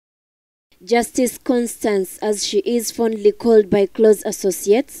Justice Constance, as she is fondly called by close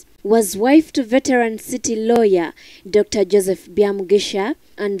associates, was wife to veteran city lawyer Dr. Joseph Byamugisha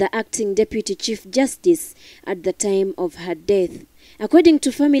and the acting Deputy Chief Justice at the time of her death. According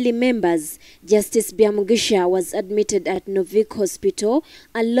to family members, Justice Byamugisha was admitted at Novik Hospital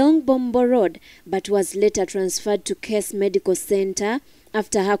along Bombo Road but was later transferred to Case Medical Center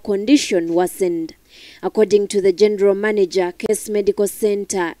after her condition worsened. According to the General Manager, Case Medical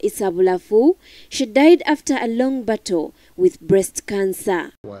Center, Isabulafu, she died after a long battle with breast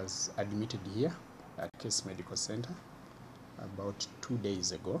cancer. Was admitted here at Case Medical Center about 2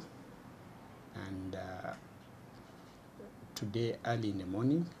 days ago, and today early in the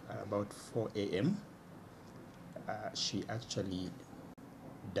morning, about 4 a.m., she actually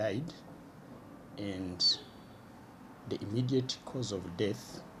died, and the immediate cause of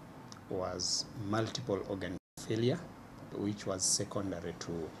death was multiple organ failure, which was secondary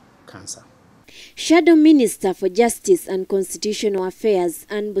to cancer. Shadow Minister for Justice and Constitutional Affairs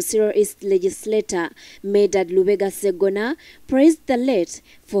and Busiro East legislator Medad Lubega Segona praised the late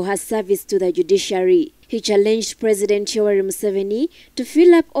for her service to the judiciary. He challenged President Yoweri Museveni to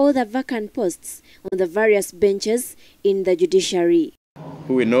fill up all the vacant posts on the various benches in the judiciary.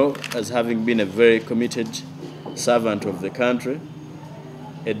 Who we know as having been a very committed servant of the country,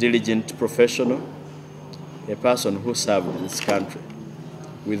 a diligent professional, a person who served this country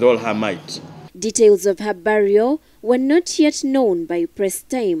with all her might. Details of her burial were not yet known by press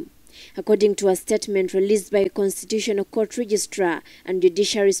time. According to a statement released by Constitutional Court Registrar and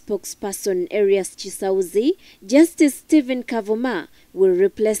Judiciary spokesperson Arias Chisauzi, Justice Stephen Kavuma will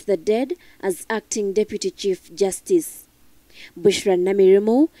replace the dead as acting Deputy Chief Justice. Bushra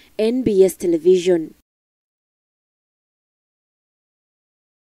Namirimo, NBS Television.